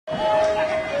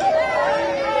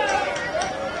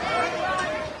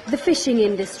The fishing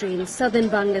industry in southern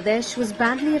Bangladesh was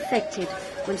badly affected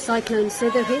when cyclone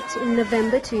Sidr hit in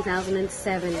November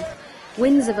 2007.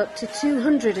 Winds of up to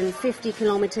 250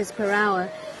 kilometers per hour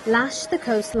lashed the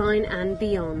coastline and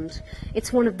beyond.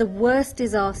 It's one of the worst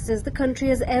disasters the country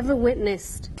has ever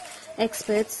witnessed.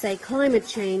 Experts say climate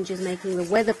change is making the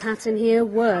weather pattern here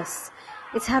worse.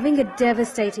 It's having a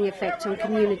devastating effect on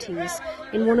communities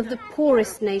in one of the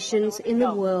poorest nations in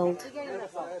the world.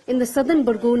 In the southern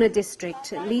Burguna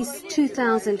district, at least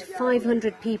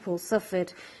 2,500 people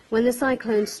suffered when the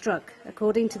cyclone struck,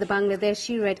 according to the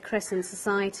Bangladeshi Red Crescent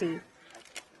Society.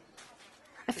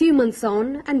 A few months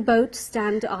on, and boats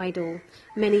stand idle,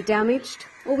 many damaged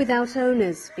or without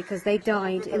owners because they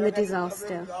died in the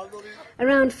disaster.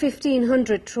 Around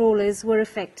 1,500 trawlers were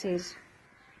affected.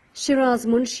 Shiraz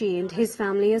Munshi and his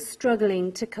family are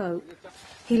struggling to cope.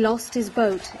 He lost his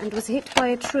boat and was hit by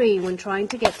a tree when trying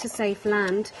to get to safe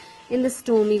land in the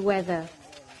stormy weather.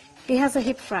 He has a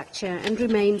hip fracture and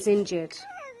remains injured.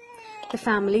 The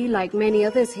family, like many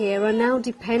others here, are now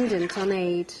dependent on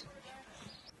aid.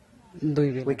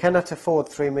 We cannot afford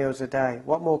 3 meals a day.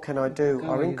 What more can I do?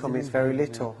 Our income is very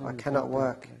little. I cannot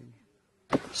work.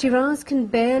 Shiraz can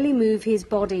barely move his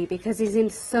body because he's in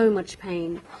so much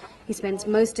pain. He spends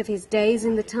most of his days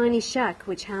in the tiny shack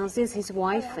which houses his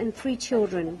wife and 3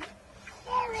 children.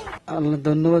 Thank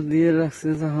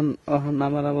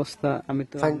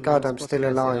God I'm still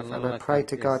alive, and I pray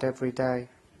to God every day.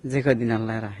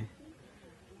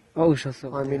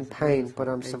 I'm in pain, but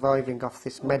I'm surviving off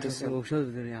this medicine.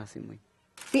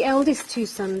 The eldest 2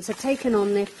 sons have taken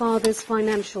on their father's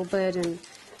financial burden.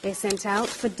 They're sent out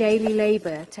for daily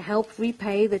labour to help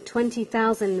repay the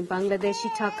 20,000 Bangladeshi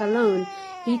taka loan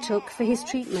he took for his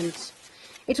treatment.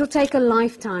 It will take a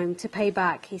lifetime to pay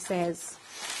back, he says.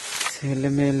 I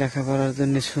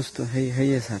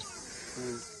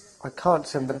can't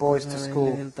send the boys to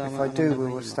school. If I do, we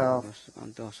will starve.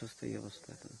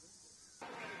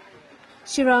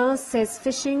 Shiraz says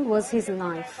fishing was his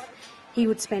life. He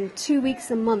would spend 2 weeks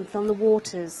a month on the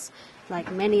waters,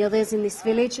 like many others in this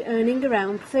village, earning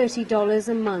around $30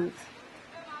 a month.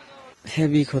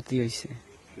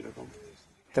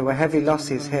 There were heavy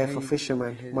losses here for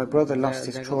fishermen. My brother lost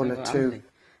his trawler too.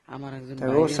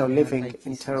 They're also living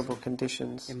in terrible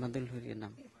conditions.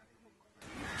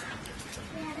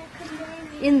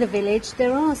 In the village,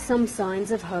 there are some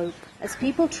signs of hope as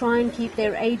people try and keep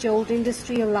their age-old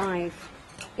industry alive.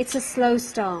 It's a slow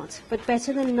start, but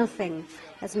better than nothing,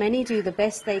 as many do the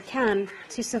best they can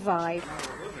to survive.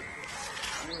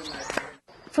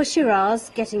 For Shiraz,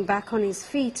 getting back on his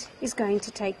feet is going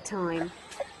to take time,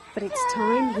 but it's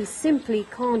time he simply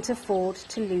can't afford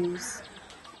to lose.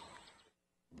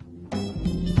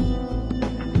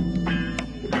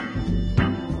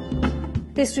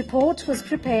 This report was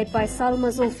prepared by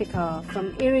Salma Zulfikar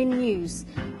from IRIN News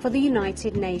for the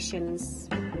United Nations.